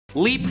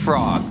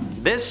Leapfrog.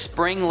 This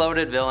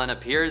spring-loaded villain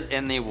appears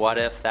in the What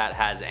If that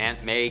has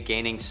Aunt May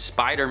gaining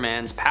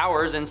Spider-Man's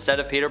powers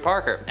instead of Peter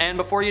Parker. And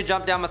before you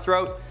jump down my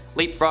throat,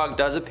 Leapfrog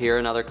does appear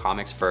in other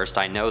comics first,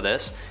 I know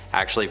this,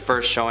 actually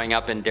first showing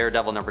up in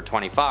Daredevil number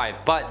 25,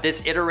 but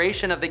this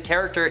iteration of the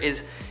character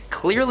is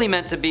clearly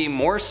meant to be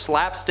more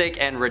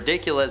slapstick and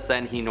ridiculous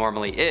than he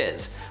normally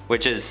is,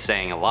 which is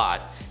saying a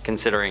lot,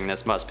 considering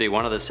this must be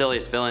one of the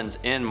silliest villains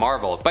in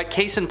Marvel. But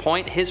case in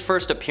point, his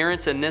first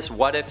appearance in this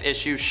What If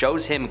issue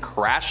shows him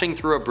crashing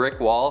through a brick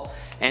wall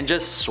and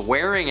just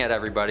swearing at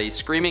everybody,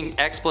 screaming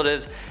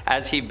expletives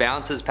as he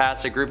bounces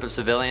past a group of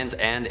civilians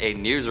and a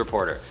news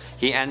reporter.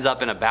 He ends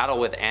up in a battle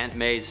with Aunt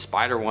May's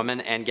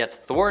Spider-Woman and gets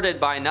thwarted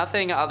by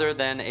nothing other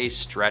than a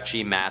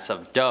stretchy mass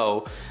of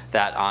dough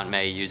that Aunt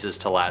May uses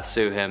to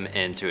lasso him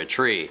into a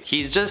tree.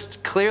 He's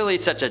just clearly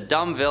such a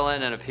dumb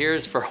villain and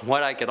appears for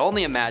what I could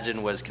only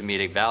imagine was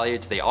comedic value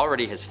to the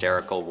already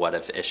hysterical What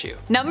If issue.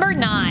 Number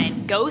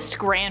 9. Ghost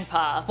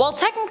Grandpa. While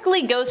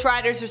technically Ghost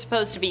Riders are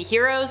supposed to be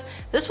heroes,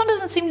 this one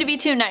doesn't seem to be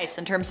too nice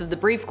in terms of the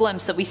brief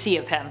glimpse that we see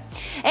of him.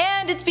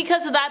 And it's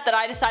because of that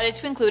I decided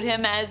to include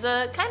him as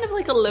a kind of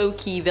like a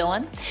low-key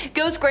villain.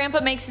 Ghost Grandpa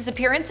makes his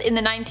appearance in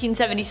the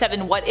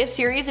 1977 What If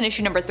series in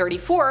issue number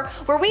 34,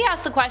 where we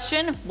ask the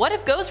question, what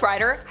if Ghost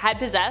Rider had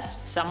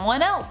possessed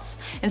someone else?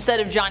 Instead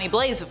of Johnny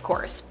Blaze, of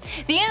course.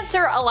 The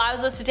answer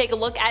allows us to take a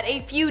look at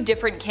a few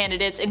different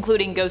candidates,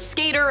 including Ghost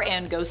Skater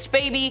and Ghost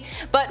Baby,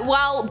 but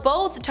while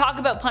both talk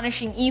about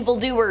punishing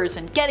evildoers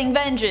and getting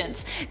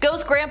vengeance,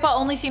 Ghost Grandpa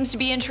only seems to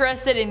be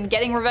interested in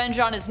getting revenge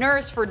on his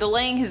nurse for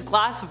delaying his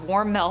glass of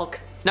warm milk.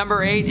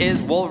 Number 8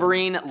 is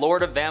Wolverine,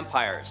 Lord of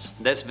Vampires.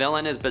 This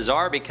villain is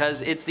bizarre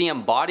because it's the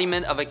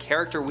embodiment of a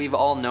character we've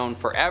all known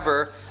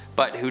forever,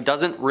 but who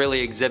doesn't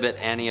really exhibit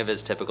any of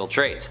his typical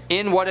traits.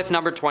 In What If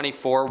number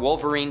 24,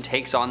 Wolverine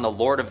takes on the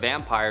Lord of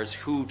Vampires,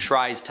 who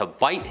tries to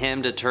bite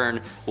him to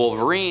turn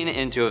Wolverine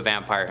into a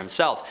vampire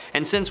himself.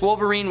 And since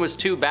Wolverine was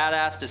too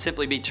badass to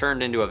simply be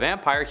turned into a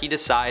vampire, he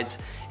decides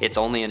it's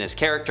only in his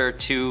character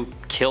to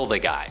kill the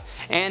guy.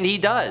 And he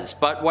does,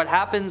 but what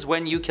happens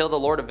when you kill the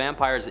Lord of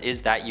Vampires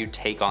is that you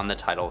take on the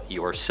title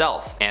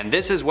yourself. And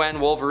this is when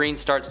Wolverine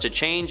starts to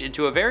change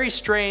into a very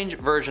strange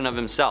version of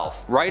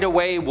himself. Right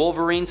away,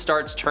 Wolverine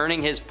starts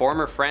turning his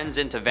former friends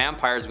into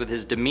vampires, with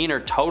his demeanor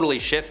totally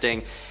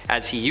shifting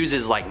as he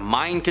uses like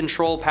mind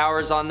control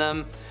powers on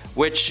them,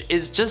 which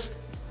is just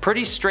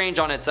pretty strange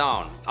on its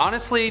own.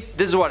 Honestly,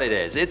 this is what it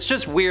is. It's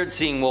just weird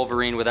seeing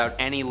Wolverine without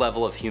any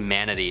level of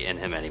humanity in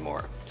him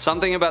anymore.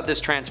 Something about this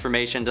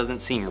transformation doesn't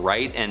seem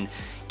right and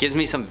gives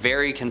me some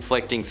very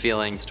conflicting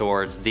feelings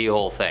towards the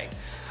whole thing.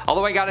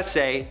 Although I gotta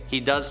say,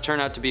 he does turn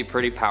out to be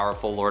pretty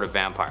powerful Lord of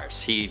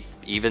Vampires. He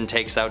even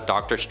takes out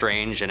Doctor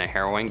Strange in a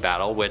harrowing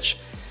battle, which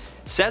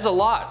says a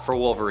lot for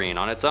Wolverine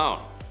on its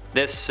own.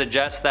 This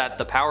suggests that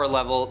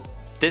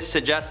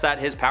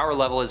his power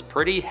level is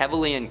pretty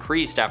heavily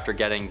increased after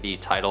getting the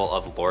title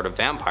of Lord of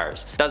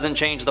Vampires. Doesn't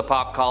change the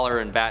pop collar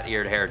and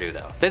bat-eared hairdo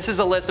though. This is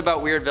a list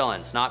about weird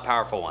villains, not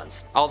powerful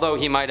ones. Although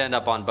he might end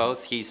up on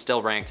both, he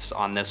still ranks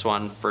on this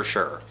one for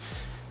sure.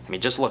 I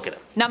mean, just look at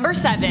him. Number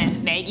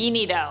 7. Maggie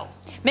Nito.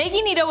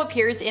 Maggie Nito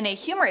appears in a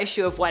humor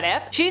issue of What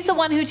If. She's the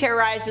one who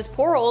terrorizes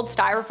poor old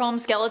styrofoam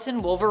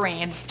skeleton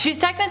Wolverine. She's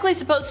technically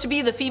supposed to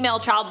be the female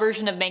child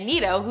version of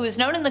Magneto, who is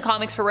known in the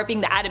comics for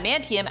ripping the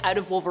adamantium out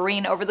of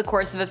Wolverine over the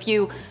course of a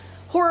few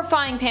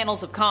horrifying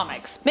panels of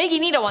comics. Maggie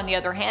Nito, on the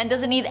other hand,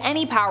 doesn't need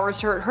any powers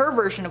to hurt her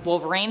version of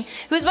Wolverine,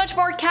 who is much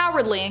more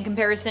cowardly in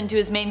comparison to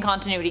his main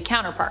continuity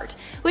counterpart.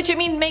 Which, I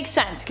mean, makes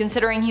sense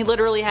considering he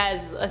literally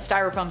has a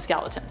styrofoam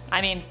skeleton.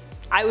 I mean,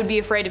 I would be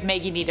afraid of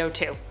Maggie Nito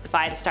too, if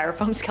I had a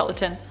styrofoam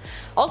skeleton.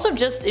 Also,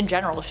 just in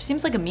general, she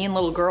seems like a mean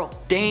little girl.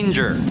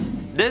 Danger.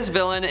 This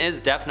villain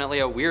is definitely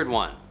a weird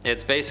one.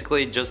 It's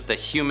basically just the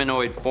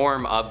humanoid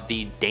form of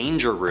the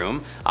Danger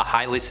Room, a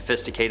highly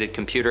sophisticated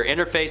computer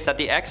interface that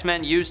the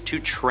X-Men used to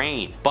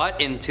train. But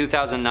in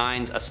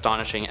 2009's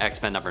astonishing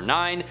X-Men number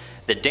 9,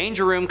 the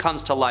Danger Room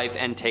comes to life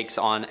and takes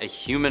on a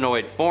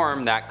humanoid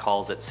form that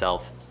calls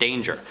itself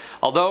Danger.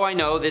 Although I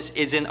know this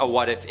isn't a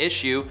What If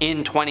issue,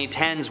 in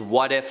 2010's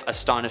What If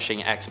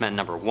Astonishing X-Men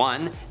number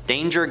 1,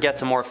 Danger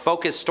gets a more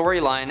focused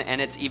storyline,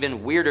 and it's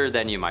even weirder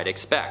than you might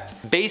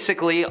expect.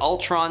 Basically,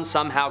 Ultron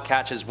somehow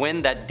catches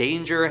wind that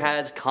Danger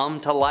has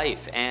come to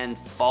life and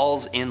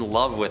falls in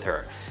love with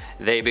her.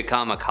 They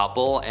become a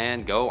couple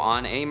and go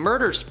on a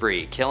murder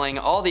spree, killing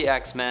all the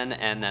X-Men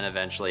and then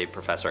eventually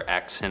Professor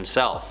X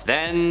himself.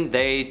 Then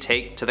they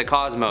take to the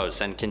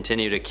cosmos and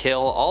continue to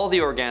kill all the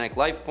organic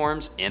life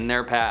forms in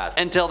their path,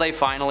 until they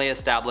finally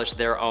establish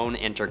their own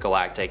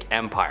intergalactic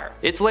empire.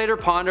 It's later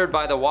pondered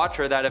by the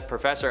Watcher that if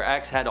Professor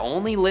X had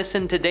only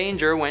listened to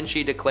Danger when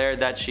she declared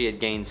that she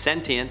had gained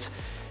sentience,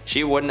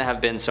 she wouldn't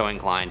have been so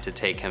inclined to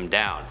take him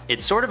down.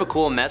 It's sort of a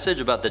cool message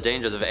about the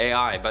dangers of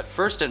AI, but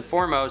first and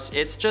foremost,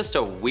 it's just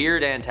a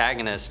weird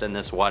antagonist in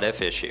this What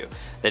If issue.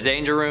 The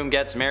Danger Room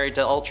gets married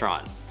to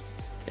Ultron.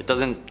 It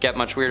doesn't get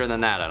much weirder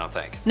than that, I don't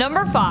think.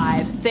 Number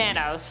 5.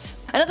 Thanos.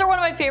 Another one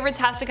of my favorites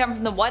has to come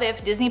from the What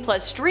If Disney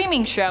Plus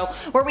streaming show,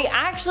 where we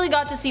actually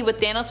got to see what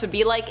Thanos would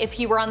be like if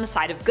he were on the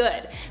side of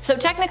good. So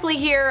technically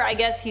here, I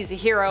guess he's a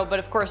hero, but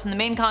of course in the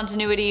main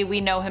continuity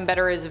we know him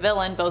better as a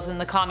villain, both in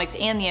the comics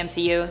and the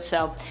MCU,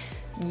 so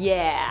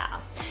yeah.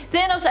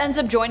 Thanos ends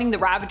up joining the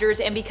Ravagers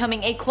and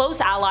becoming a close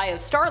ally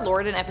of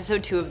Star-Lord in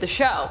episode 2 of the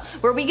show,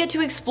 where we get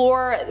to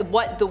explore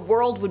what the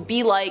world would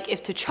be like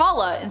if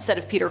T'Challa, instead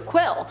of Peter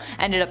Quill,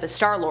 ended up as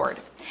Star-Lord.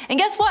 And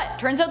guess what?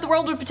 Turns out the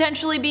world would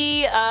potentially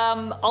be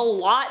a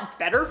lot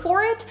better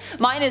for it,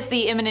 minus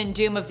the imminent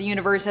doom of the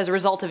universe as a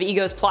result of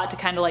Ego's plot to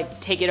kind of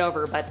like take it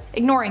over, but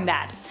ignoring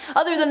that.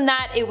 Other than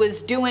that, it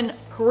was doing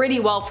pretty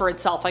well for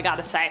itself, I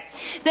gotta say.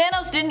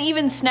 Thanos didn't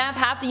even snap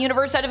half the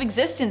universe out of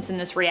existence in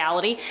this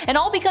reality, and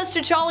all because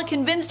T'Challa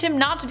convinced him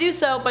not to do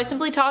so by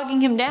simply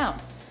talking him down.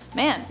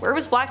 Man, where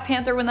was Black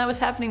Panther when that was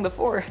happening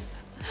before?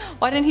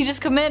 Why didn't he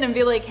just come in and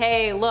be like,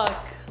 hey look,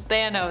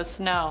 Thanos,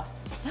 no.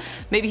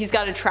 Maybe he's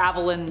got to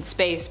travel in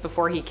space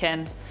before he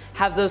can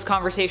have those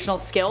conversational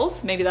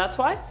skills, maybe that's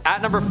why?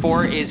 At number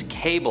 4 is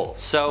Cable.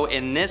 So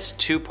in this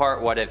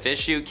 2-part What If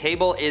issue,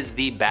 Cable is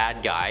the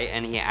bad guy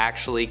and he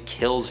actually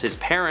kills his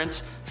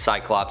parents,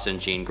 Cyclops and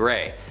Jean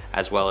Grey,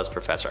 as well as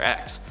Professor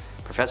X.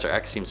 Professor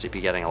X seems to be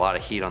getting a lot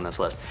of heat on this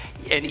list.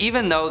 And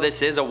even though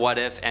this is a what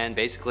if and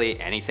basically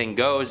anything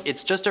goes,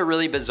 it's just a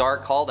really bizarre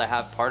call to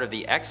have part of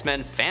the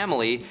X-Men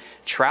family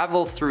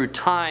travel through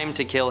time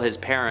to kill his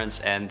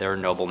parents and their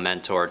noble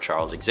mentor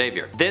Charles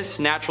Xavier. This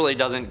naturally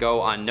doesn't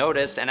go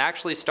unnoticed and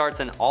actually starts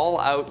an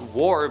all-out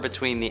war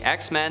between the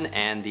X-Men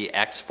and the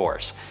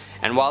X-Force.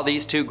 And while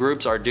these two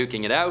groups are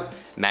duking it out,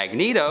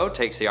 Magneto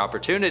takes the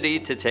opportunity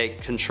to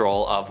take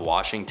control of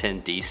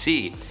Washington,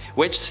 DC,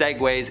 which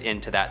segues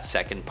into that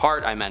second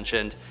part I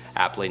mentioned,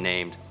 aptly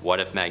named What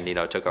If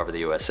Magneto Took Over the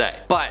USA.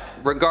 But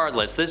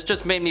regardless, this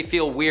just made me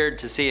feel weird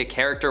to see a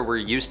character we're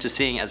used to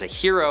seeing as a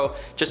hero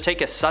just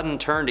take a sudden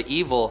turn to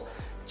evil,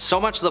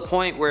 so much to the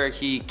point where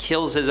he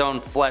kills his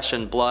own flesh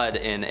and blood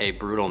in a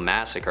brutal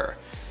massacre.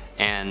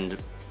 And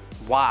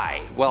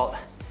why? Well,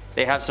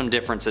 they have some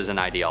differences in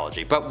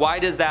ideology, but why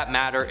does that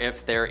matter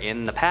if they're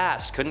in the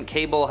past? Couldn't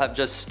Cable have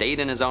just stayed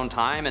in his own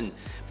time and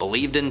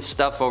believed in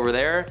stuff over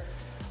there?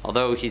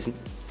 Although he's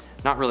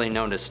not really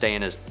known to stay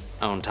in his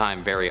own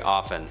time very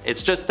often.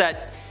 It's just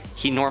that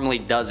he normally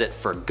does it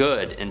for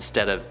good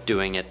instead of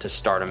doing it to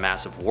start a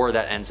massive war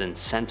that ends in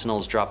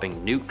Sentinels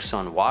dropping nukes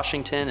on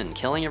Washington and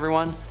killing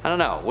everyone. I don't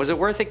know, was it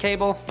worth it,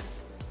 Cable?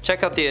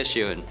 Check out the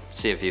issue and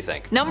see if you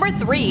think. Number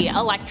 3.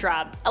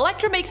 Elektra.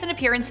 Elektra makes an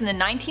appearance in the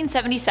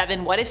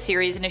 1977 What If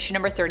series in issue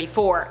number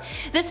 34.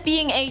 This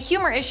being a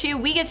humor issue,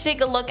 we get to take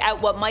a look at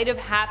what might have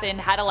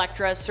happened had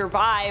Elektra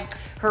survived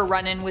her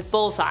run-in with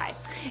Bullseye.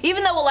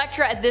 Even though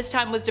Elektra at this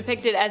time was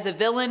depicted as a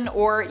villain,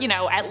 or you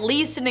know, at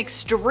least an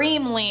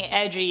extremely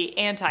edgy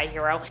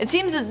anti-hero, it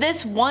seems that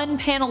this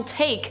one-panel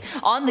take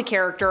on the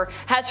character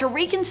has her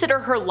reconsider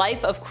her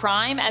life of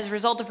crime as a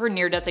result of her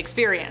near-death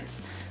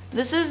experience.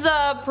 This is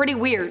pretty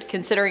weird,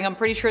 considering I'm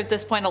pretty sure at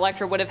this point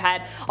Elektra would have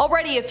had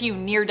already a few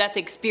near-death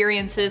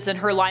experiences in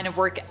her line of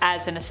work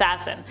as an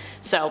assassin.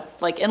 So,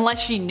 like,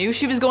 unless she knew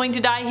she was going to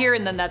die here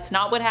and then that's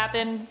not what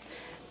happened,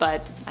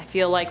 but I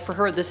feel like for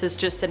her this is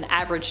just an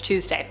average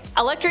Tuesday.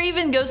 Elektra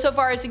even goes so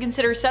far as to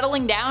consider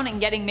settling down and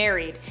getting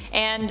married,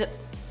 and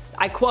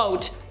I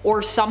quote,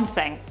 or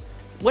something.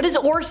 What is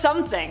or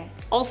something?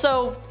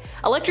 Also,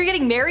 Elektra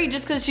getting married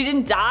just because she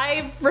didn't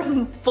die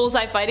from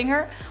Bullseye fighting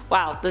her?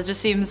 Wow, that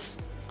just seems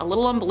a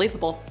little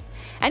unbelievable.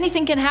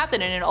 Anything can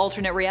happen in an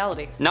alternate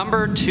reality.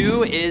 Number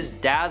 2 is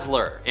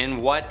Dazzler. In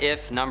What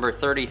If number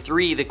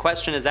 33, the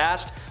question is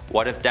asked,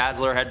 what if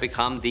Dazzler had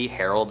become the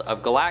Herald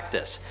of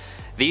Galactus?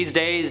 These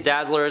days,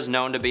 Dazzler is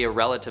known to be a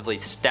relatively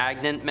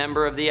stagnant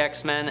member of the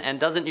X-Men and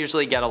doesn't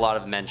usually get a lot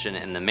of mention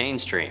in the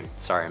mainstream.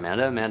 Sorry,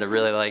 Amanda. Amanda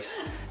really likes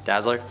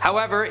Dazzler.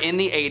 However, in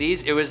the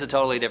 80s, it was a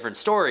totally different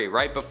story.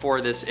 Right before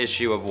this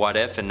issue of What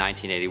If in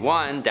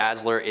 1981,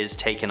 Dazzler is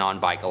taken on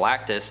by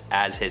Galactus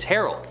as his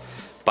herald,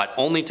 but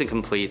only to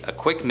complete a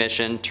quick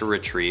mission to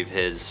retrieve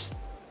his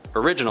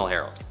original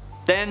herald.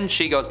 Then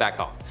she goes back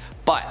home.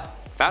 But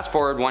fast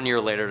forward 1 year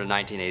later to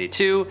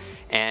 1982,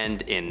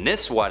 and in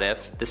this What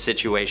If, the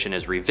situation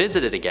is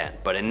revisited again,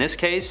 but in this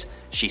case,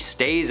 she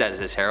stays as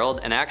his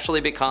herald and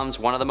actually becomes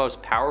one of the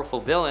most powerful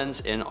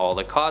villains in all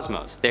the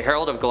cosmos. The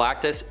Herald of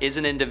Galactus is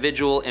an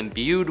individual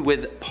imbued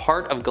with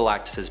part of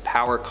Galactus's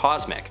power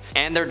cosmic,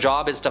 and their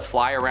job is to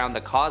fly around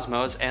the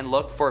cosmos and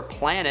look for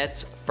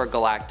planets for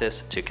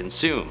Galactus to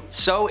consume.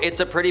 So it's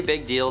a pretty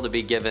big deal to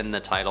be given the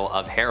title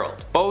of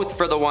Herald, both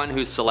for the one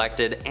who's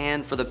selected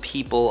and for the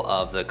people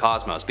of the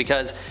cosmos,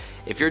 because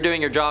if you're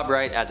doing your job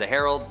right as a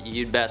herald,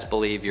 you'd best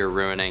believe you're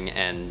ruining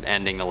and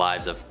ending the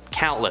lives of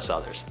countless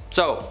others.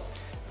 So,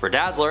 for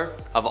Dazzler,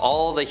 of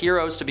all the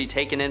heroes to be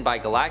taken in by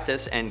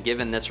Galactus and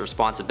given this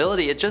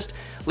responsibility, it just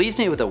leaves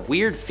me with a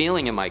weird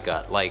feeling in my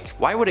gut. Like,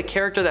 why would a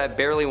character that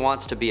barely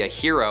wants to be a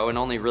hero and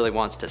only really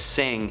wants to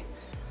sing,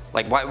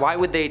 like why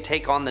would they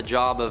take on the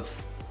job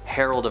of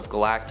Herald of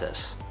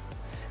Galactus?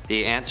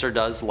 The answer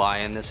does lie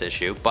in this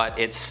issue, but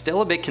it's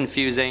still a bit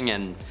confusing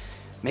and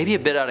maybe a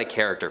bit out of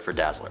character for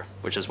Dazzler,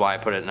 which is why I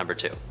put it at number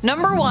 2.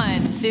 Number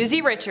 1.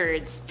 Susie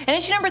Richards. In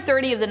issue number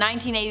 30 of the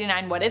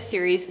 1989 What If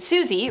series,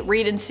 Susie,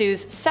 Reed and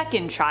Sue's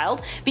second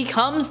child,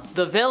 becomes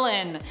the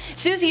villain.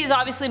 Susie is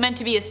obviously meant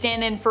to be a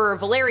stand-in for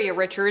Valeria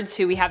Richards,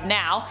 who we have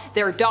now,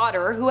 their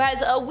daughter, who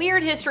has a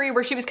weird history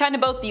where she was kind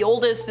of both the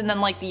oldest and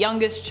then like the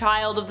youngest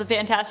child of the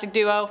fantastic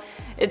duo.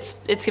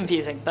 It's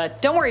confusing,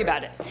 but don't worry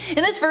about it.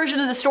 In this version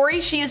of the story,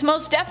 she is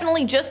most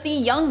definitely just the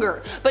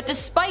younger, but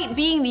despite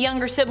being the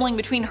younger sibling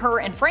between her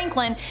and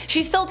Franklin,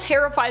 she still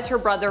terrifies her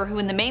brother, who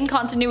in the main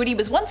continuity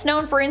was once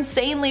known for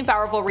insanely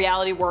powerful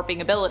reality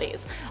warping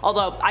abilities.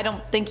 Although I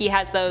don't think he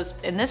has those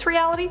in this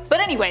reality. But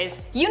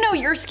anyways, you know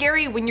you're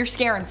scary when you're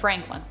scaring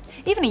Franklin.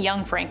 Even a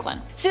young Franklin.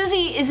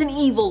 Susie is an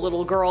evil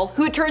little girl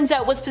who it turns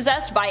out was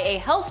possessed by a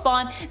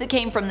hellspawn that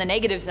came from the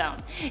negative zone.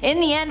 In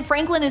the end,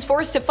 Franklin is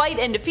forced to fight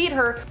and defeat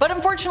her, but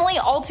unfortunately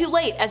all too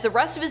late, as the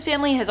rest of his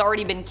family has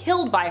already been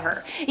killed by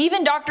her.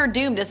 Even Dr.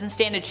 Doom doesn't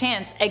stand a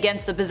chance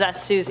against the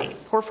possessed Susie.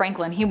 Poor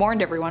Franklin, he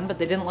warned everyone but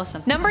they didn't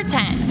listen. Number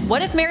 10.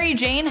 What if Mary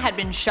Jane had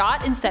been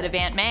shot instead of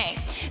Aunt May?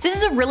 This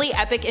is a really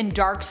epic and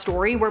dark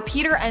story where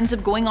Peter ends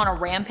up going on a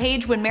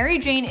rampage when Mary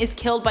Jane is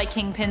killed by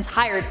Kingpin's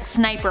hired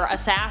sniper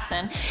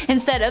assassin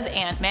instead of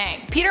Aunt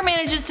May. Peter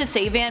manages to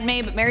save Aunt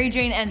May, but Mary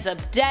Jane ends up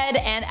dead,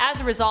 and as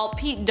a result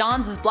Pete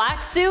dons his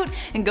black suit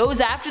and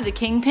goes after the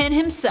Kingpin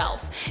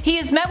himself. He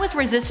is met with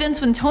resistance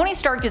when Tony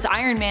Stark as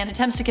Iron Man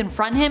attempts to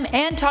confront him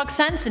and talk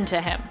sense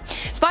into him.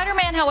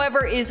 Spider-Man,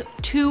 however, is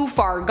too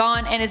far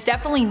gone and is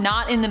definitely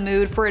not in the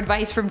mood for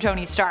advice from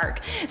Tony Stark.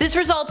 This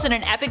results in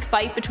an epic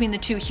fight between the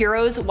two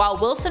heroes, while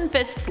Wilson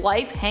Fisk's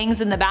life hangs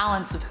in the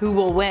balance of who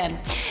will win.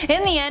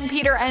 In the end,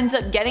 Peter ends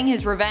up getting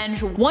his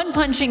revenge,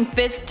 one-punching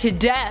Fisk to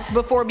death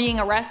before being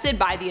arrested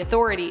by the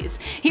authorities.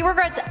 He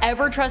regrets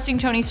ever trusting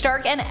Tony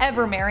Stark and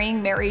ever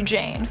marrying Mary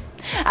Jane.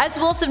 As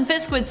Wilson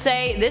Fisk would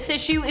say, this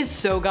issue is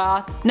so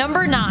goth.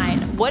 Number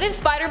 9. What if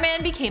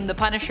Spider-Man became the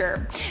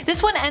Punisher?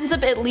 This one ends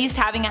up at least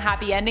having a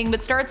happy ending,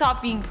 but starts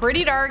off being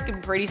pretty dark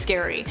and pretty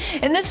scary.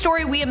 In this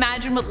story, we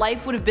imagine what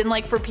life would have been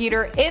like for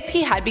Peter if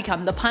he had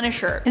become the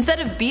Punisher.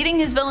 Instead of beating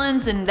his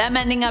villains and them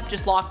ending up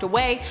just locked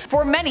away,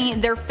 for many,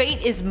 their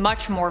fate is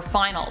much more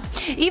final.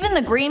 Even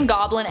the Green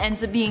Goblin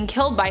ends up being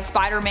killed by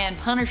Spider-Man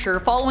Punisher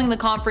following the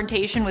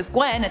confrontation with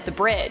Gwen at the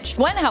bridge.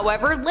 Gwen,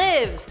 however,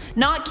 lives,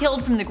 not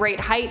killed from the great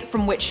height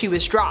from which she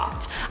was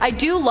dropped. I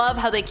do love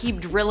how they keep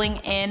drilling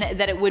in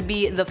that it would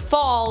be the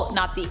fall,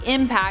 not the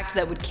impact,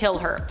 that would kill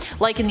her,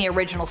 like in the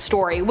original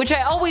story, which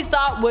I always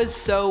thought was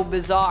so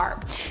bizarre.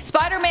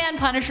 Spider-Man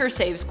Punisher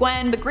saves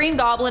Gwen, but Green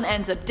Goblin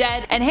ends up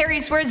dead, and Harry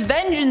swears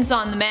vengeance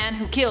on the man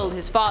who killed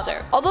his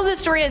father. Although this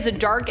story has a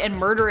dark and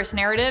murderous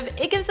narrative,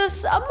 it gives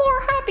us a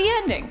more happy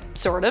ending,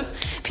 sort of.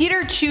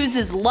 Peter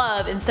chooses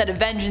love instead of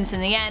vengeance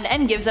in the end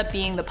and gives up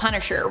being the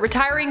Punisher,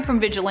 retiring from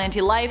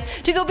vigilante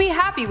life to go be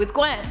happy with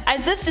Gwen.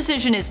 As this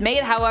decision is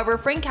made, however,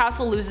 Frank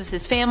Castle loses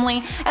his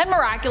family and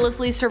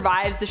miraculously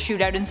survives the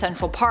shootout in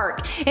Central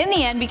Park, in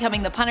the end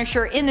becoming the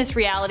Punisher in this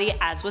reality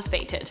as was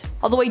fated.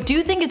 Although I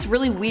do think it's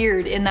really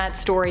weird in that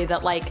story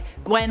that like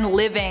Gwen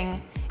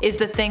living is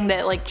the thing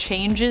that like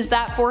changes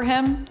that for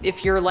him.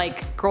 If your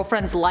like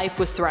girlfriend's life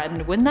was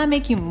threatened, wouldn't that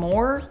make you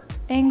more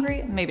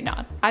angry? Maybe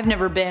not. I've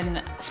never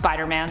been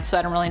Spider-Man, so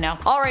I don't really know.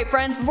 Alright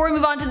friends, before we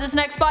move on to this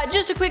next spot,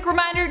 just a quick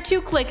reminder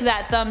to click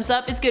that thumbs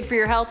up. It's good for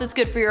your health, it's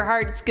good for your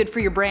heart, it's good for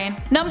your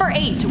brain. Number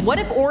 8. What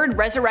if Ord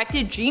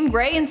resurrected Jean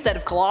Grey instead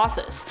of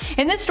Colossus?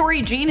 In this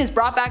story, Jean is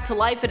brought back to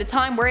life at a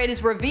time where it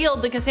is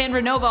revealed that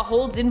Cassandra Nova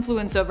holds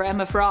influence over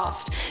Emma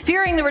Frost.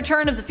 Fearing the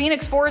return of the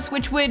Phoenix Force,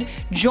 which would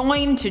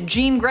join to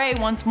Jean Grey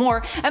once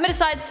more, Emma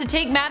decides to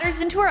take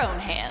matters into her own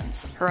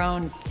hands. Her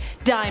own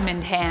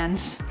diamond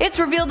hands. It's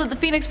revealed that the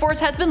Phoenix Force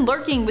has been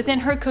lurking within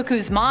her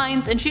cuckoo's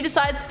minds, and she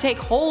decides to take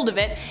hold of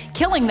it,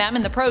 killing them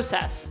in the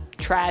process.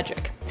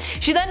 Tragic.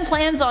 She then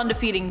plans on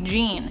defeating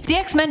Jean. The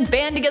X-Men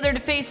band together to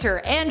face her,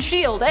 and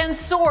S.H.I.E.L.D. and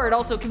S.W.O.R.D.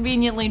 also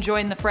conveniently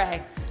join the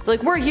fray. It's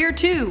like, we're here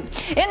too.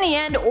 In the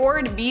end,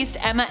 Ord, Beast,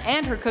 Emma,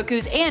 and her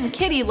cuckoos and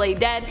Kitty lay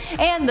dead,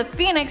 and the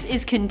Phoenix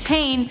is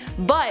contained,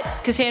 but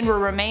Cassandra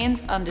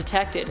remains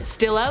undetected,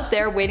 still out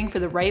there waiting for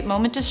the right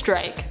moment to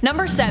strike.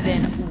 Number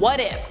 7. What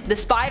If? The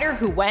Spider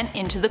Who Went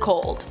Into the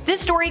Cold. This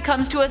story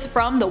comes to us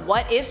from the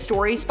What If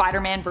story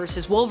Spider-Man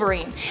vs.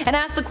 Wolverine, and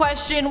asks the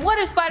question, what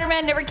if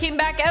Spider-Man never came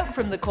back out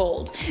from the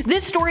cold?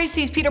 This story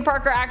sees Peter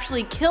Parker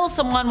actually kill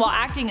someone while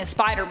acting as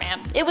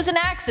Spider-Man. It was an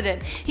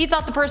accident. He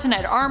thought the person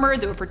had armor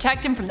that would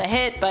protect him from the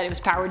hit, but it was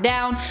powered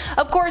down.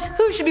 Of course,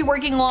 who should be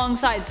working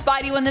alongside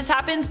Spidey when this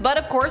happens but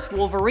of course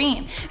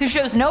Wolverine, who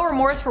shows no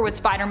remorse for what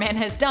Spider-Man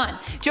has done,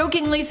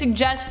 jokingly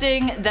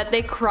suggesting that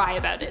they cry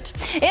about it.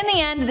 In the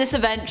end, this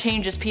event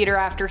changes Peter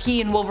after he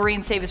and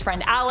Wolverine save his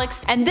friend Alex,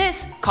 and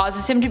this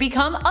causes him to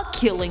become a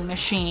killing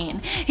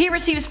machine. He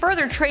receives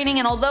further training,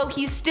 and although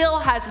he still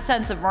has a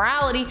sense of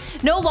morality,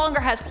 no longer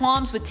has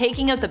qualms with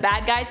taking out the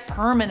bad guys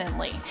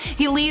permanently.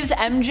 He leaves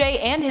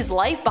MJ and his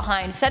life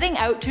behind, setting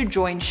out to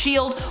join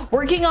S.H.I.E.L.D.,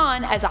 working working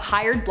on as a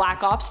hired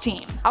Black Ops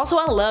team. Also,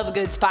 I love a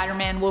good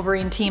Spider-Man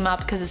Wolverine team up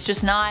because it's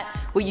just not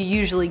what you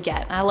usually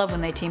get. I love when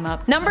they team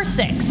up. Number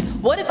 6.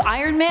 What if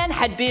Iron Man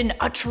had been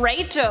a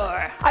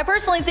traitor? I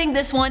personally think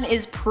this one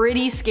is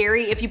pretty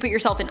scary if you put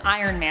yourself in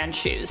Iron Man's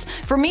shoes.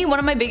 For me, one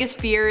of my biggest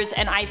fears,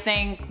 and I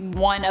think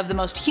one of the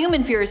most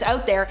human fears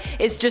out there,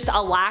 is just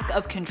a lack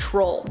of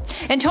control.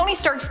 In Tony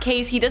Stark's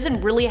case, he doesn't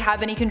really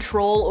have any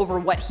control over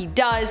what he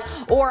does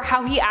or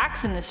how he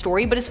acts in this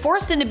story, but is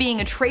forced into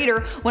being a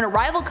traitor when a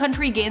rival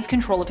country gains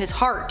control of his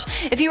heart.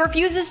 If he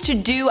refuses to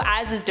do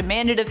as is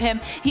demanded of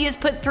him, he is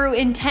put through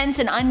intense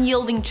and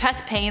unyielding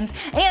chest pains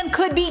and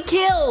could be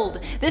killed.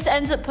 This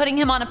ends up putting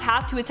him on a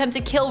path to attempt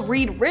to kill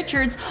Reed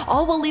Richards,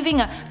 all while leaving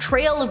a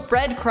trail of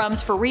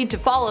breadcrumbs for Reed to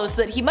follow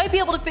so that he might be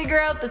able to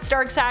figure out that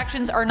Stark's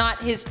actions are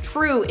not his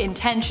true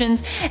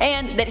intentions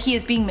and that he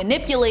is being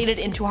manipulated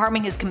into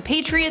harming his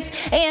compatriots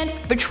and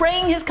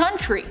betraying his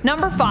country.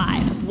 Number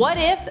 5. What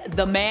if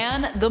the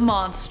man, the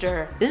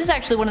monster? This is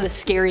actually one of the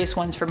scariest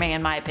ones for me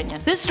in my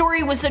opinion. This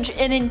story was such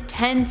an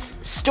intense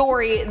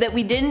story that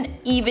we didn't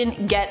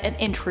even get an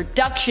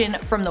introduction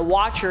from the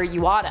watcher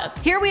you oughta.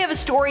 Here we have a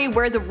story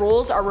where the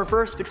roles are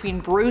reversed between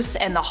Bruce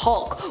and the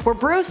Hulk, where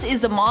Bruce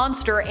is the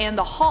monster and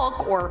the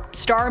Hulk, or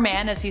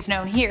Starman as he's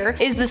known here,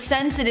 is the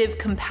sensitive,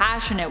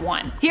 compassionate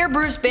one. Here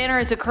Bruce Banner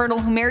is a colonel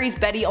who marries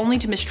Betty only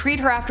to mistreat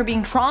her after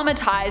being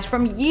traumatized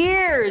from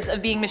years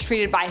of being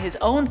mistreated by his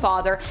own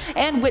father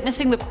and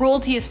witnessing the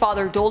cruelty his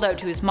father doled out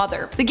to his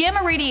mother. The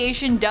gamma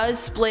radiation does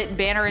split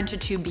Banner into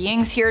two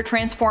beings here,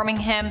 transforming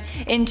him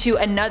into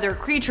another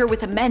creature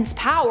with immense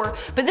power,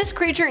 but this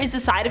creature is the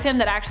side of him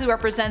that actually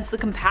represents the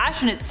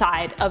compassionate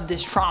side of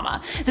this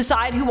trauma, the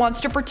side who wants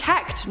to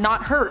protect,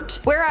 not hurt,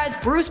 whereas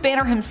Bruce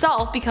Banner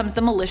himself becomes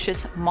the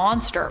malicious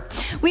monster.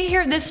 We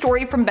hear this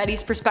story from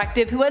Betty's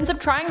perspective, who ends up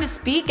trying to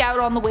speak out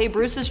on the way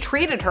Bruce has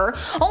treated her,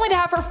 only to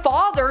have her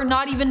father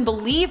not even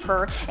believe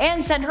her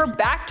and send her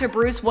back to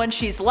Bruce once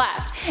she's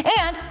left,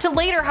 and to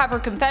later have her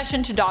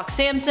confession to Doc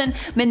Samson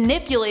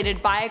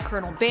manipulated by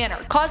Colonel Banner,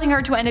 causing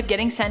her to end up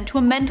getting sent to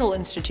a mental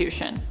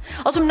institution.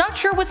 Also, I'm not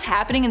sure what's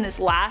happening in this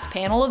last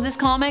panel of this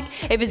comic,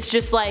 if it's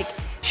just like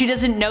she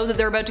doesn't know that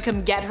they're about to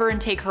come get her and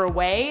take her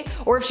away,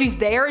 or if she's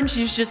there and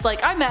she's just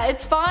like,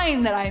 it's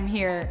fine that I'm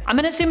here. I'm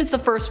gonna assume it's the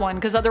first one,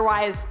 because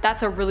otherwise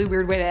that's a really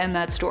weird way to end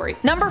that story.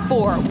 Number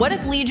 4. What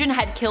if Legion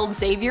had killed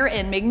Xavier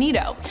and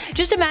Magneto?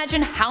 Just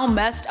imagine how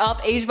messed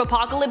up Age of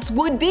Apocalypse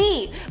would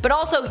be, but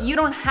also you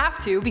don't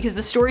have to because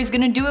the story's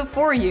gonna do it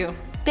for you.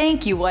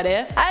 Thank you, What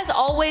If. As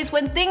always,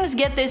 when things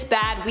get this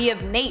bad, we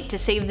have Nate to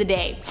save the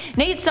day.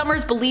 Nate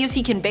Summers believes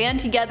he can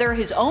band together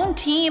his own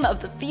team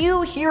of the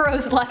few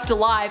heroes left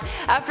alive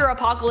after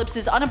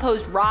Apocalypse's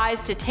unopposed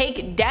rise to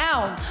take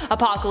down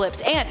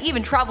Apocalypse and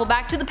even travel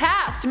back to the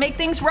past to make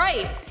things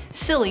right.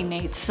 Silly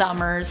Nate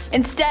Summers.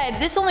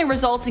 Instead, this only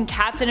results in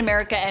Captain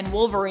America and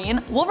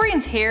Wolverine.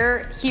 Wolverine's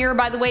hair here,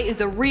 by the way, is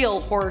the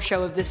real horror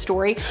show of this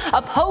story,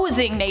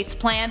 opposing Nate's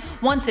plan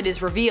once it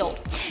is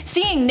revealed.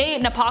 Seeing Nate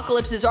in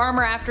Apocalypse's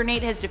armor after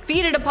Nate has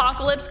defeated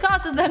Apocalypse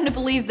causes them to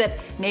believe that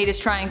Nate is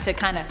trying to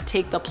kind of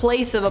take the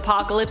place of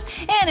Apocalypse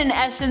and in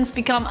essence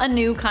become a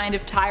new kind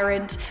of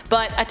tyrant,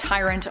 but a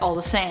tyrant all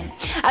the same.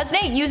 As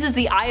Nate uses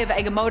the Eye of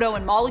Agamotto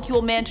and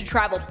Molecule Man to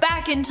travel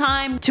back in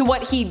time to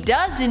what he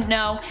doesn't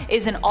know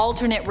is an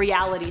alternate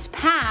reality's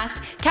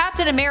past,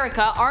 Captain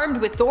America,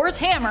 armed with Thor's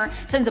hammer,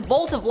 sends a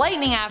bolt of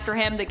lightning after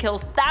him that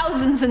kills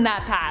thousands in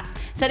that past,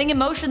 setting in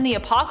motion the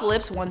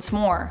apocalypse once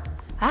more.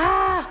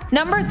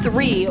 Number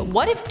 3.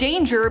 What if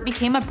Danger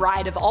became a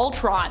bride of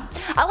Ultron?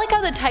 I like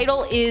how the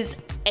title is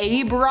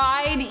a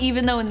bride,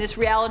 even though in this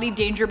reality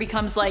Danger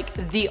becomes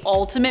like the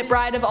ultimate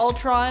bride of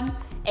Ultron.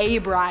 A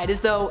bride,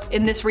 as though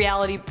in this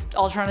reality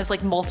Ultron is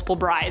like multiple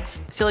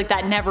brides. I feel like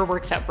that never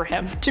works out for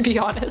him, to be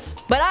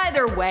honest. But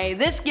either way,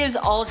 this gives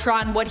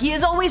Ultron what he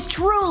has always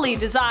truly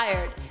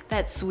desired.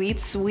 That sweet,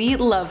 sweet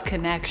love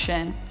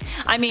connection.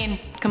 I mean,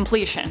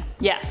 completion.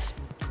 Yes.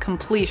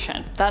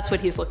 Completion. That's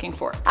what he's looking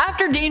for.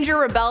 After Danger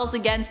rebels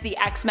against the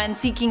X-Men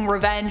seeking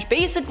revenge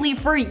basically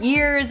for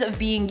years of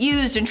being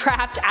used and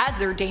trapped as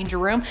their danger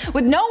room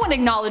with no one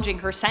acknowledging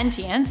her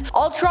sentience,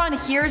 Ultron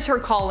hears her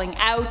calling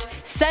out,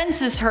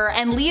 senses her,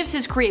 and leaves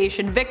his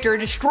creation Victor,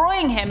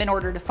 destroying him in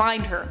order to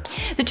find her.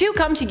 The two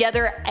come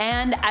together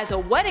and as a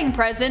wedding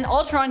present,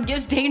 Ultron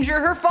gives Danger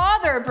her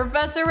father,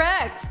 Professor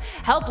X,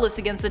 helpless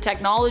against the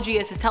technology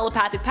as his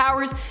telepathic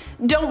powers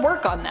don't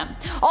work on them.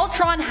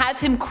 Ultron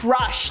has him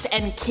crushed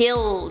and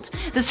killed.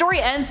 The story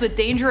ends with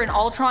Danger and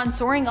Ultron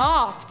soaring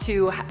off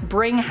to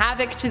bring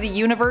havoc to the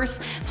universe,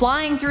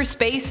 flying through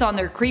space on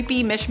their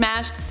creepy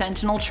mishmashed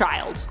Sentinel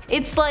child.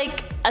 It's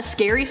like a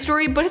scary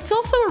story, but it's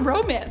also a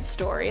romance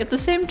story at the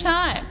same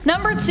time.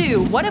 Number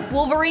 2, what if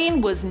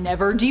Wolverine was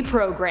never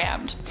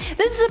deprogrammed?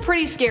 This is a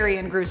pretty scary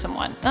and gruesome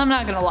one, I'm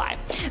not gonna lie.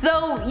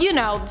 Though, you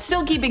know,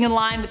 still keeping in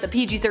line with the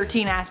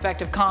PG-13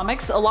 aspect of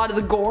comics, a lot of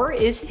the gore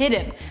is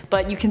hidden,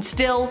 but you can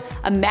still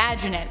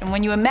imagine it, and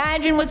when you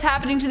imagine what's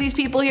happening to these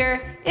people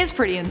here, it's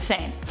pretty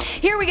insane.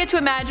 Here we get to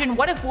imagine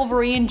what if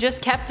Wolverine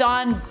just kept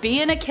on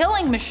being a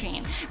killing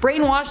machine,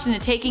 brainwashed into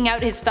taking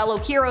out his fellow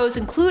heroes,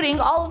 including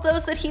all of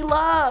those that he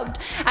loved.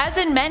 As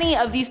in many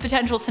of these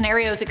potential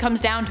scenarios, it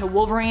comes down to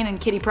Wolverine and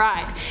Kitty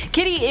Pryde.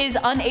 Kitty is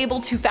unable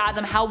to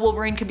fathom how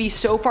Wolverine could be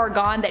so far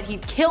gone that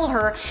he'd kill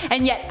her,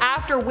 and yet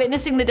after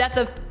witnessing the death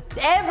of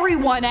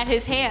everyone at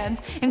his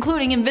hands,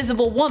 including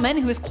Invisible Woman,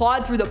 who is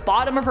clawed through the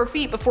bottom of her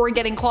feet before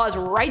getting claws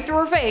right through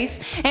her face,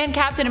 and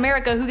Captain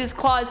America, who gets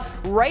claws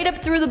right up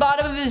through the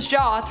bottom of his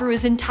jaw through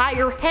his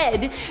entire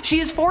head, she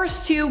is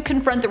forced to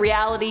confront the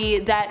reality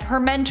that her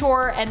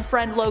mentor and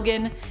friend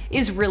Logan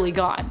is really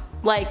gone.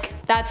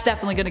 Like, that's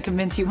definitely gonna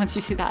convince you once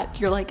you see that.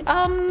 You're like,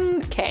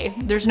 okay,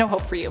 there's no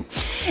hope for you.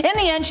 In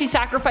the end, she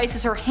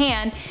sacrifices her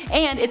hand,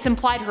 and it's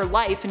implied her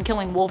life in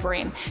killing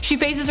Wolverine. She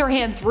phases her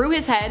hand through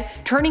his head,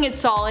 turning it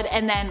solid,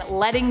 and then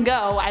letting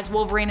go as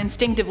Wolverine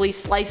instinctively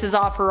slices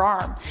off her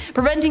arm,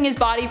 preventing his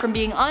body from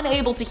being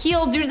unable to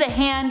heal due to the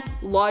hand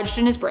lodged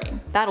in his brain.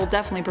 That'll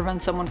definitely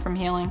prevent someone from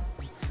healing.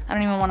 I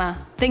don't even want to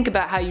think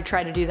about how you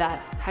try to do that.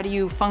 How do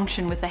you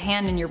function with a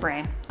hand in your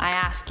brain? I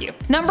ask you.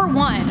 Number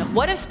 1,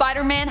 what if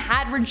Spider-Man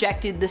had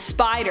rejected the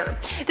spider?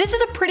 This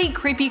is a pretty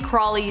creepy,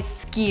 crawly,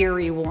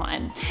 scary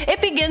one. It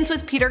begins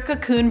with Peter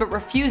Cocoon but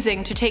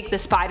refusing to take the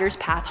spider's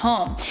path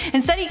home.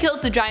 Instead, he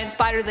kills the giant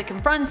spider that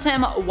confronts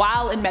him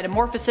while in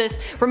metamorphosis,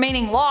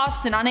 remaining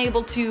lost and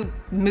unable to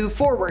move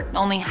forward,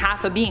 only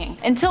half a being,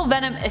 until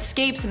Venom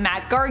escapes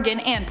Matt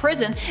Gargan and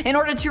prison in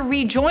order to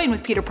rejoin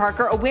with Peter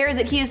Parker, aware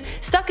that he is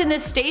stuck in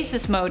this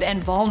stasis mode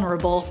and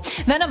vulnerable.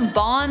 Venom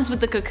bonds with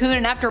the Cocoon,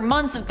 and after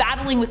months of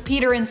battling with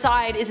Peter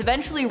inside, is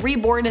eventually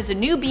reborn as a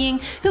new being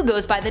who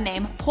goes by the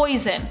name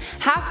Poison.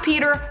 Half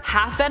Peter,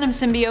 half Venom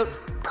symbiote,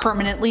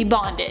 permanently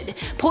bonded.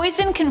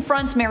 Poison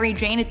confronts Mary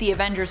Jane at the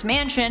Avengers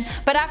Mansion,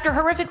 but after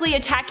horrifically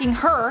attacking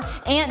her,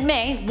 Aunt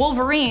May,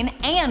 Wolverine,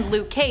 and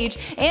Luke Cage,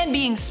 and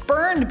being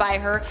spurned by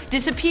her,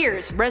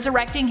 disappears,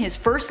 resurrecting his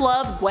first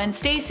love, Gwen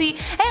Stacy,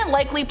 and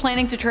likely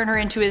planning to turn her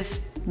into his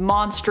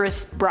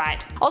monstrous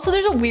bride. Also,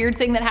 there's a weird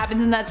thing that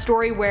happens in that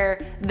story where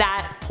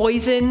that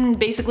poison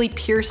basically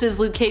pierces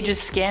Luke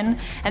Cage's skin,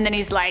 and then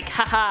he's like,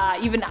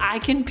 haha, even I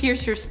can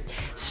pierce your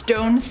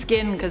stone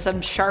skin because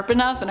I'm sharp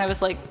enough, and I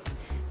was like,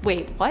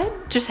 wait,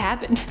 what just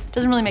happened?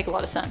 Doesn't really make a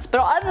lot of sense.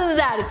 But other than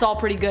that, it's all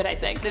pretty good, I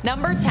think.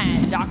 Number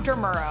 10, Dr.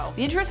 Murrow.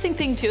 The interesting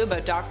thing too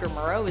about Dr.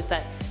 Murrow is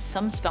that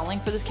some spelling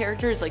for this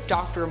character is like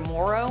Dr.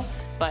 Morrow,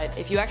 but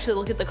if you actually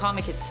look at the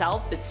comic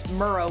itself, it's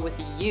Murrow with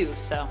a U,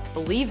 so I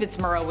believe it's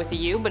Murrow with a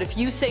U, but if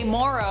you say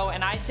Morrow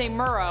and I say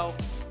Murrow,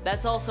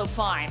 that's also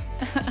fine.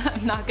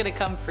 I'm not gonna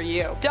come for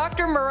you.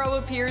 Dr. Murrow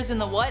appears in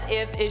the What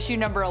If issue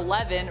number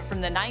 11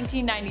 from the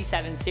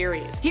 1997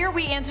 series. Here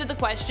we answer the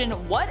question,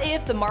 what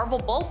if the Marvel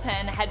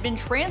bullpen had been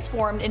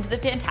transformed into the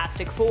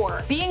Fantastic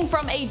Four? Being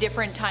from a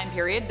different time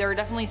period, there are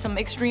definitely some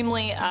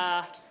extremely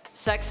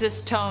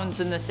sexist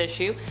tones in this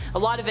issue. A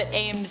lot of it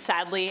aimed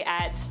sadly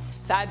at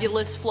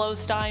fabulous Flo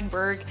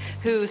Steinberg,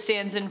 who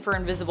stands in for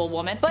Invisible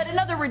Woman. But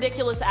another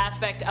ridiculous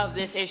aspect of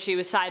this issue,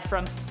 aside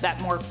from that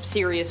more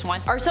serious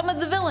one, are some of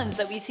the villains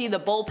that we see the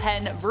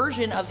bullpen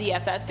version of the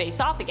FF face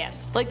off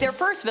against. Like their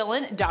first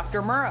villain,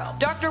 Dr. Murrow.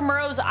 Dr.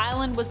 Murrow's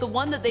island was the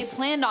one that they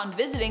planned on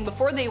visiting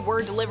before they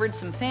were delivered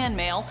some fan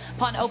mail.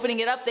 Upon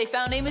opening it up, they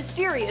found a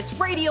mysterious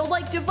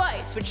radio-like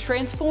device which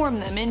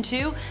transformed them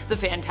into the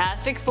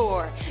Fantastic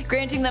Four,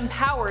 granting them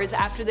powers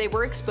after they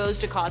were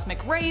exposed to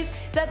cosmic rays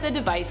that the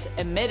device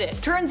emitted.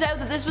 Turns out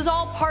that this was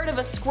all part of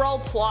a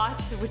Skrull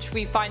plot, which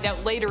we find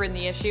out later in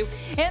the issue,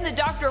 and that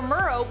Dr.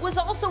 Murrow was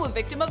also a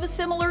victim of a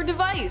similar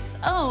device.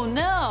 Oh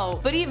no!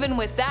 But even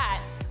with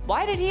that,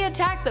 why did he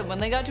attack them when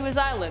they got to his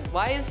island?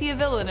 Why is he a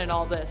villain in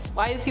all this?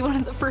 Why is he one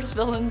of the first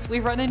villains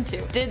we run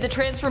into? Did the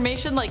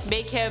transformation like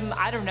make him,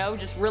 I don't know,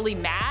 just really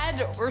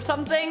mad or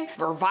something?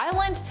 Or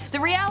violent? The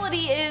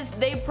reality is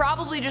they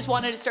probably just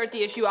wanted to start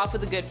the issue off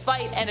with a good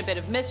fight and a bit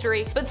of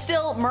mystery, but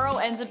still Murrow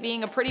ends up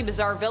being a pretty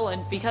bizarre villain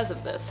because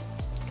of this.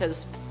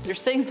 Because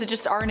there's things that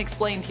just aren't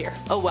explained here.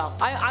 Oh well,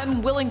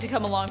 I'm willing to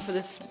come along for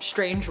this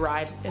strange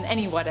ride in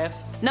any What If.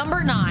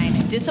 Number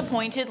 9,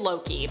 Disappointed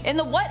Loki. In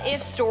the What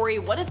If story,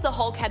 What If the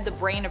Hulk had the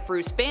brain of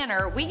Bruce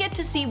Banner, we get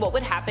to see what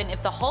would happen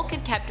if the Hulk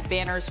had kept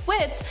Banner's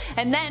wits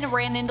and then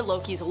ran into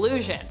Loki's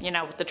illusion, you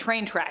know, with the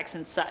train tracks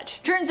and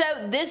such. Turns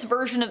out this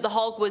version of the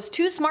Hulk was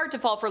too smart to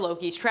fall for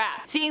Loki's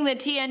trap. Seeing the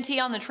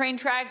TNT on the train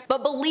tracks,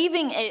 but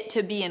believing it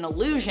to be an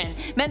illusion,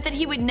 meant that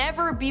he would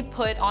never be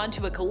put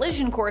onto a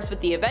collision course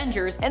with the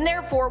Avengers, and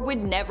therefore Thor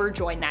would never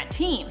join that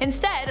team.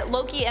 Instead,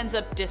 Loki ends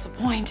up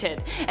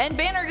disappointed, and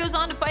Banner goes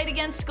on to fight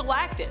against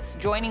Galactus,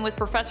 joining with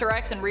Professor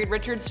X and Reed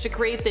Richards to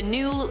create the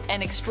new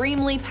and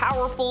extremely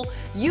powerful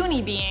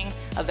uni-being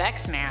of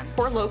X-Man.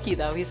 Poor Loki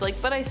though, he's like,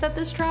 but I set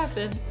this trap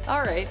in.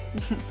 Alright.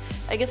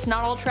 I guess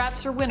not all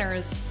traps are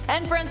winners.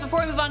 And friends, before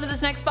we move on to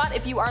this next spot,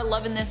 if you are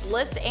loving this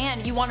list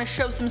and you want to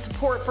show some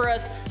support for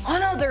us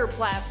on other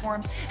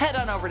platforms, head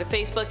on over to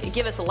Facebook,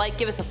 give us a like,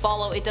 give us a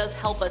follow, it does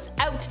help us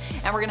out,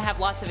 and we're gonna have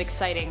lots of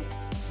exciting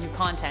new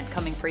content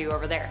coming for you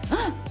over there.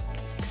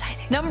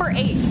 Exciting. Number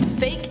 8.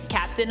 Fake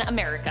Captain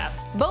America.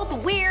 Both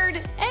weird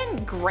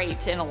and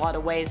great in a lot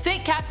of ways.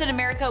 Fake Captain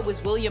America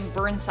was William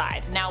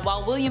Burnside. Now,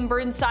 while William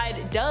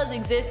Burnside does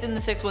exist in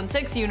the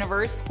 616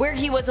 universe, where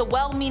he was a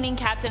well-meaning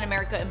Captain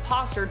America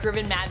imposter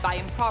driven mad by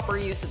improper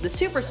use of the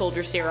super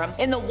soldier serum,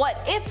 in the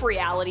what-if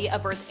reality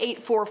of Earth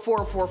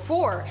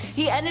 84444,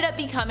 he ended up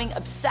becoming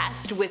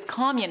obsessed with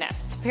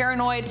communists,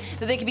 paranoid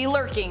that they could be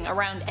lurking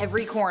around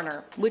every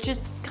corner, which is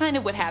kind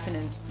of what happened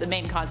in the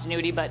main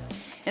continuity, but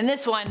in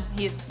this one,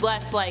 he's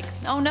less like,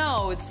 oh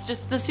no, it's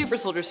just the super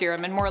soldier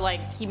serum, and more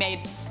like he made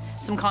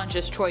some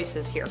conscious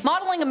choices here.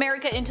 Modeling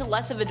America into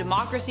less of a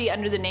democracy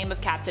under the name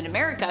of Captain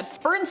America,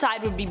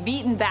 Burnside would be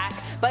beaten back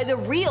by the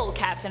real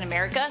Captain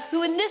America,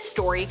 who in this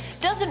story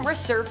doesn't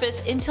resurface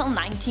until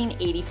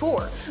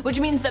 1984, which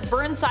means that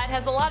Burnside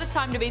has a lot of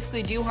time to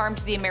basically do harm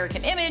to the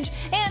American image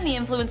and the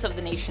influence of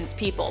the nation's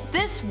people.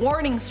 This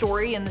warning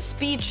story and the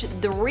speech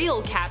the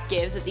real Cap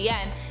gives at the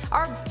end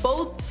are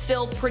both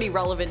still pretty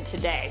relevant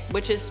today,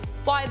 which is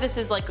why this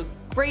is like a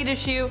great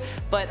issue,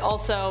 but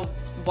also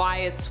why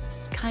it's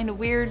kind of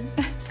weird.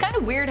 It's kind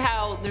of weird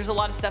how there's a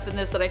lot of stuff in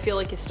this that I feel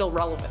like is still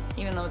relevant,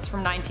 even though it's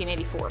from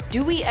 1984.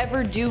 Do we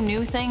ever do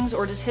new things,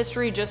 or does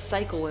history just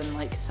cycle in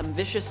like some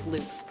vicious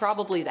loop?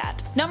 Probably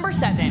that. Number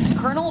 7.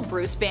 Colonel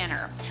Bruce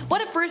Banner.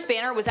 What if Bruce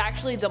Banner was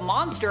actually the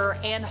monster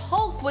and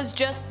Hulk was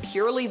just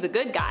purely the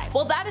good guy?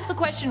 Well, that is the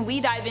question we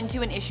dive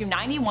into in issue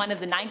 91 of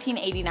the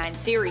 1989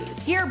 series.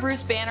 Here,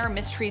 Bruce Banner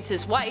mistreats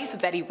his wife,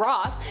 Betty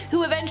Ross,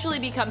 who eventually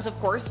becomes, of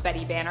course,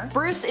 Betty Banner.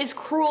 Bruce is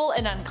cruel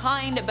and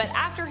unkind, but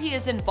after he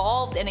is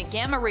involved in a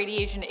gamma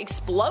radiation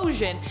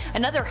explosion,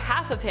 another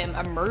half of him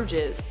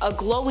emerges, a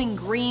glowing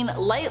green,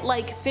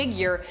 light-like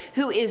figure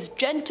who is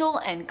gentle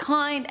and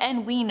kind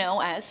and we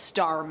know as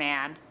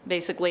Starman.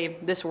 Basically,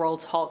 this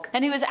world's Hulk.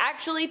 And he was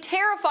actually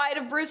terrified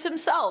of Bruce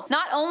himself.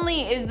 Not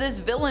only is this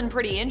villain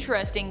pretty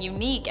interesting,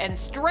 unique, and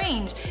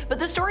strange, but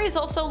the story is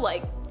also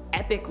like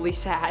epically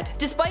sad.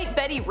 Despite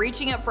Betty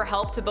reaching out for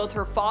help to both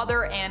her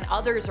father and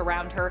others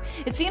around her,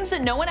 it seems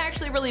that no one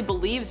actually really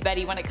believes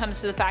Betty when it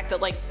comes to the fact that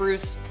like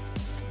Bruce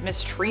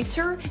mistreats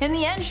her. In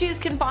the end, she is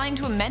confined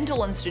to a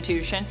mental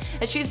institution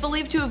as she's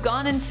believed to have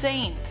gone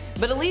insane.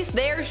 But at least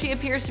there she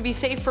appears to be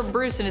safe from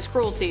Bruce and his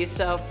cruelty,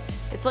 so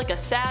it's like a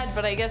sad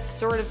but I guess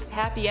sort of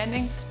happy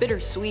ending. It's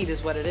bittersweet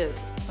is what it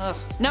is. Ugh.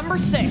 Number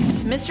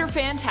 6. Mr.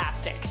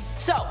 Fantastic.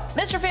 So,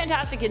 Mr.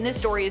 Fantastic in this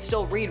story is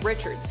still Reed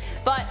Richards,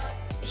 but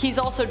he's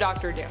also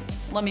Doctor Doom.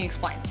 Let me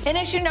explain. In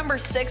issue number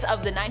 6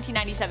 of the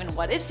 1997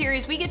 What If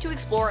series, we get to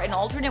explore an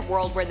alternate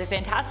world where the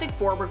Fantastic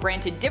Four were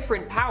granted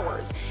different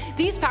powers.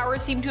 These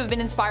powers seem to have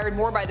been inspired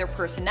more by their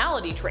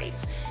personality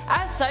traits.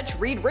 As such,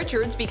 Reed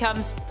Richards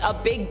becomes a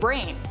big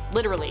brain.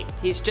 Literally,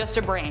 he's just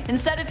a brain.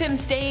 Instead of him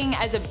staying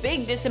as a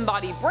big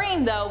disembodied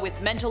brain though, with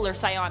mental or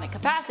psionic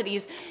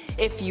capacities,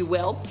 if you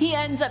will, he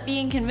ends up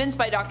being convinced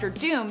by Dr.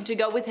 Doom to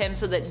go with him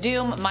so that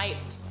Doom might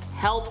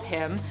help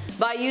him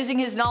by using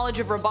his knowledge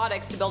of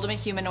robotics to build him a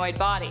humanoid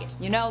body.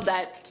 You know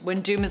that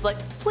when Doom is like,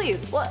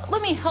 please,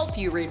 let me help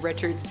you, Reed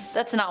Richards,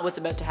 that's not what's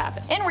about to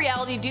happen. In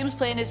reality, Doom's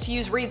plan is to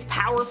use Reed's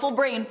powerful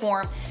brain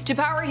form to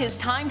power his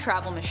time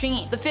travel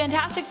machine. The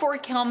Fantastic Four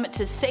come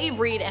to save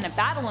Reed and a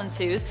battle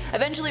ensues,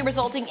 eventually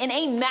resulting in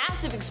a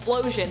massive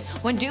explosion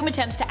when Doom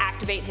attempts to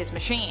activate his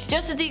machine.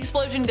 Just as the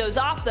explosion goes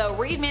off though,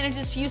 Reed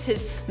manages to use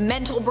his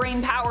mental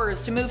brain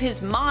powers to move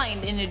his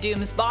mind into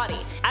Doom's body.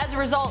 As a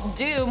result,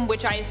 Doom,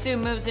 which I assume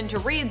moves into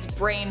Reed's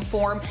brain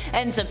form,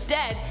 ends up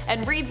dead,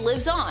 and Reed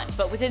lives on,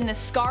 but within the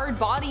scarred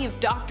body of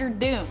Dr.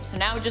 Doom. So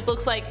now it just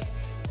looks like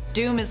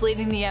Doom is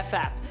leading the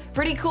FF.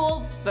 Pretty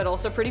cool, but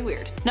also pretty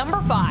weird.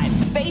 Number 5.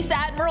 Space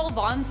Admiral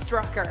Von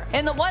Strucker.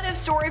 In the What If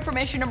story from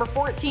issue number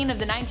 14 of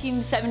the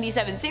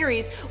 1977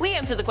 series, we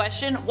answer the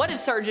question, what if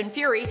Sergeant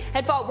Fury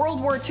had fought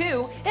World War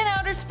II in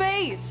outer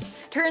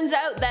space? Turns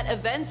out that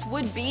events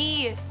would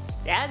be,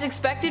 as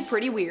expected,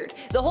 pretty weird.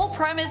 The whole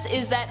premise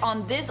is that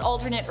on this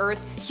alternate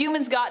Earth,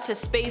 humans got to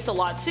space a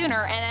lot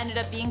sooner and ended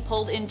up being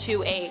pulled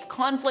into a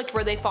conflict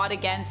where they fought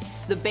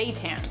against the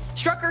Baytans.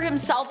 Strucker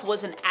himself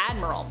was an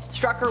admiral.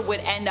 Strucker would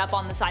end up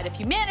on the side of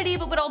humanity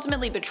but would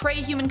ultimately betray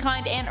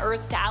humankind and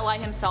Earth to ally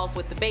himself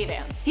with the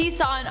Baytans. He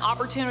saw an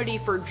opportunity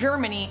for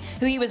Germany,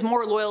 who he was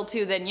more loyal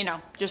to than,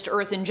 just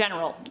Earth in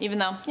general, even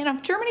though,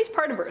 Germany's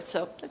part of Earth,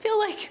 so I feel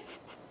like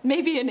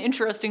maybe an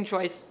interesting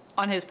choice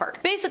on his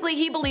part. Basically,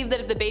 he believed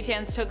that if the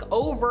Baytans took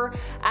over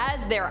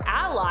as their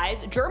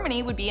allies,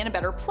 Germany would be in a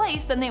better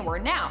place than they were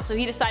now, so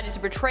he decided to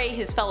betray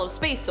his fellow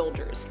space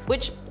soldiers,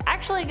 which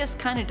actually I guess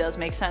kinda does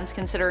make sense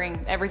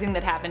considering everything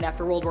that happened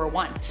after World War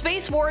I.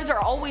 Space wars are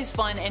always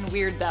fun and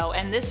weird though,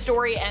 and this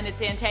story and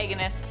its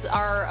antagonists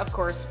are, of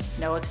course,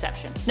 no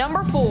exception.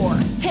 Number 4.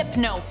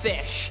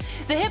 Hypnofish.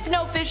 The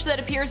Hypnofish that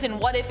appears in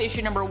What If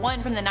issue number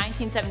 1 from the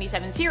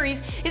 1977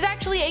 series is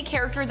actually a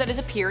character that has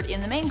appeared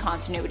in the main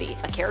continuity.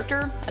 A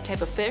character? A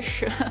type of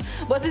fish?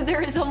 Whether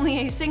there is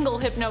only a single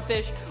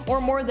Hypnofish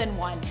or more than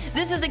one.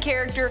 This is a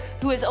character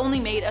who has only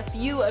made a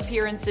few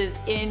appearances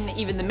in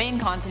even the main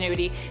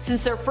continuity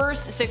since their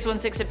first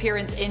 616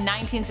 appearance in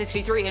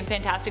 1963 in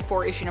Fantastic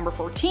Four issue number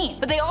 14.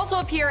 But they also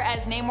appear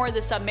as Namor the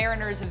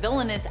Submariner's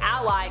villainous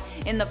ally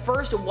in the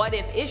first What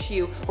If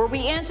issue, where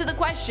we answer the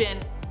question,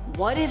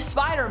 what if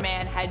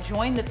Spider-Man had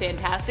joined the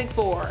Fantastic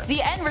Four?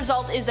 The end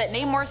result is that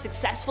Namor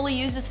successfully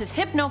uses his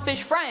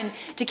Hypnofish friend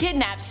to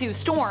kidnap Sue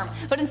Storm,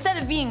 but instead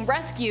of being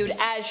rescued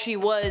as she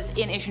was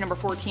in issue number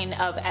 14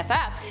 of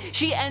FF,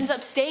 she ends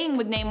up staying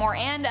with Namor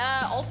and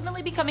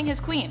ultimately becoming his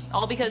queen,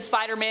 all because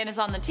Spider-Man is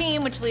on the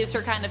team, which leaves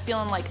her kind of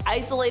feeling like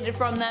isolated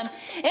from them.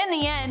 In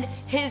the end,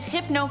 his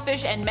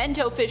Hypnofish and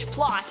Mentofish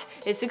plot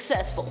is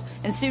successful,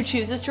 and Sue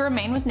chooses to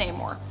remain with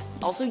Namor.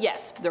 Also,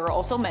 yes, there are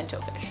also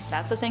Mentofish.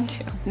 That's a thing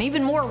too. An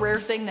even more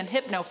rare thing than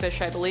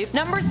Hypnofish, I believe.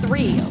 Number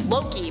 3.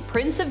 Loki,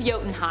 Prince of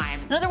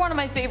Jotunheim. Another one of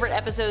my favorite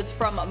episodes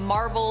from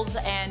Marvel's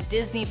and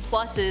Disney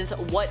Plus's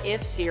What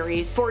If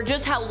series, for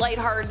just how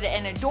lighthearted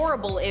and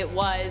adorable it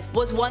was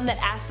one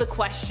that asked the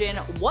question,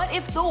 what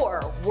if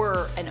Thor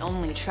were an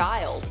only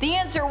child? The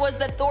answer was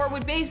that Thor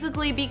would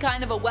basically be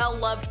kind of a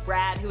well-loved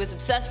brat who is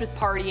obsessed with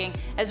partying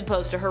as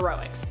opposed to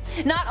heroics.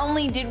 Not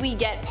only did we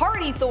get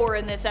Party Thor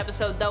in this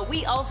episode though,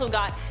 we also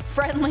got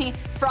friendly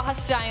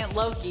frost giant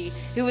Loki,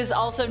 who is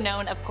also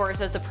known of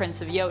course as the Prince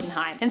of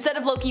Jotunheim. Instead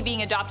of Loki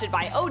being adopted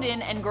by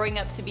Odin and growing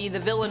up to be the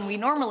villain we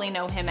normally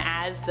know him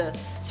as, the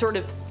sort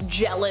of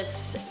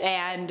jealous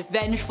and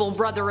vengeful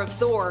brother of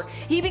Thor,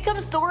 he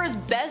becomes Thor's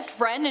best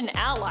friend and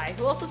ally,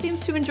 who also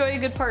seems to enjoy a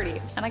good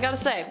party. And I gotta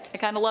say, I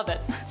kinda love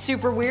it.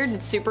 Super weird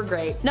and super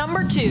great.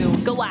 Number 2.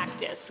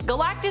 Galactus.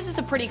 Galactus is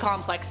a pretty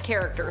complex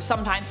character.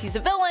 Sometimes he's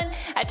a villain,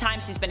 at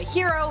times he's been a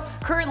hero.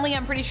 Currently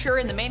I'm pretty sure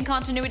in the main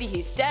continuity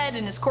he's dead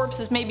and his corpse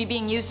is maybe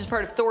being used as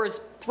part of Thor's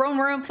throne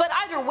room, but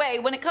either way,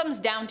 when it comes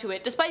down to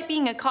it, despite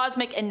being a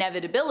cosmic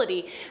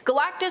inevitability,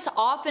 Galactus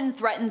often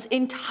threatens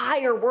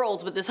entire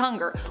worlds with his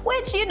hunger,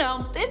 which, you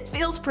know, it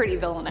feels pretty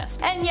villainous.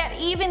 And yet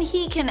even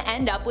he can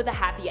end up with a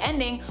happy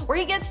ending where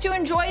he gets to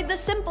enjoy the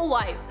simple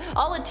life.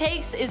 All it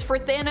takes is for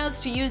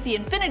Thanos to use the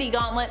Infinity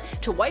Gauntlet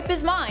to wipe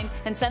his mind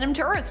and send him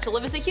to Earth to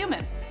live as a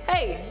human.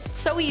 Hey, it's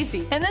so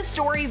easy. In this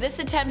story, this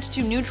attempt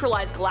to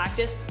neutralize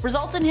Galactus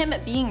results in him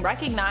being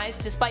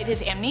recognized, despite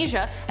his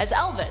amnesia, as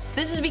Elvis.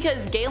 This is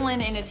because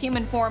Galen in his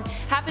human form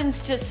happens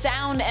to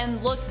sound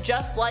and look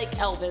just like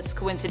Elvis,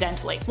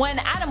 coincidentally. When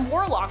Adam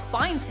Warlock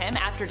finds him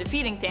after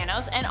defeating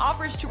Thanos and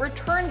offers to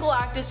return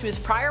Galactus to his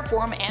prior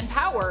form and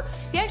power,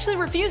 he actually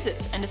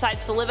refuses and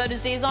decides to live out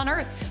his days on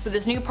Earth with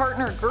his new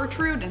partner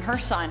Gertrude and her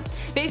son,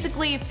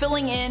 basically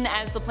filling in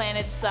as the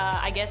planet's,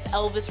 I guess,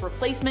 Elvis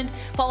replacement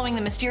following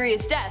the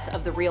mysterious death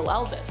of the real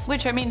Elvis.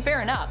 Which, I mean,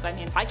 fair enough. I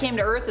mean, if I came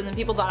to Earth and then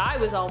people thought I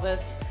was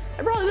Elvis,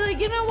 I'd probably be like,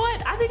 you know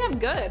what, I think I'm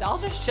good, I'll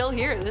just chill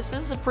here, this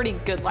is a pretty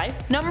good life.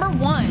 Number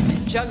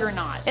 1.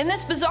 Juggernaut. In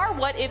this bizarre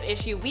What If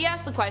issue, we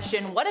ask the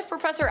question, what if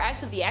Professor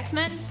X of the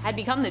X-Men had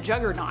become the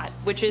Juggernaut?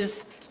 Which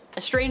is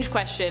a strange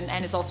question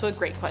and is also a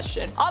great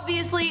question.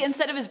 Obviously,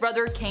 instead of his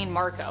brother Kane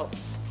Marco.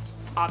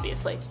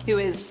 Obviously, who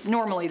is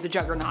normally the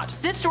Juggernaut.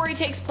 This story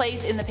takes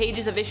place in the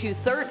pages of issue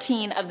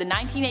 13 of the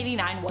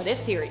 1989 What If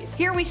series.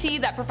 Here we see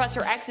that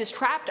Professor X is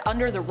trapped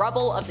under the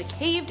rubble of the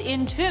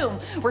caved-in tomb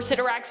where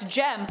Sidorak's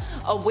gem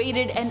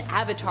awaited an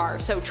avatar.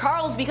 So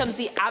Charles becomes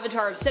the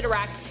avatar of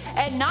Sidorak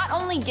and not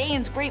only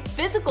gains great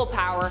physical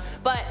power,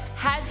 but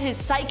has his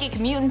psychic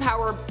mutant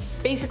power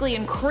basically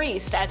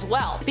increased as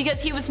well.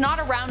 Because he was not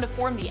around to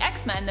form the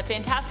X-Men, the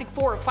Fantastic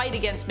Four fight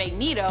against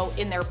Magneto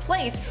in their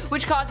place,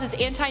 which causes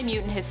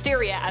anti-mutant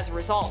hysteria as a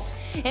result.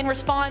 In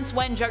response,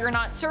 when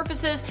Juggernaut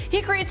surfaces,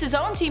 he creates his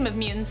own team of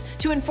mutants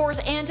to enforce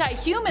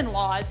anti-human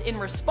laws in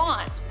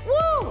response.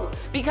 Woo!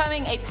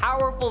 Becoming a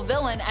powerful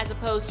villain as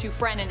opposed to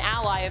friend and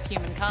ally of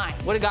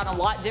humankind. Would have gone a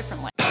lot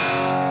differently.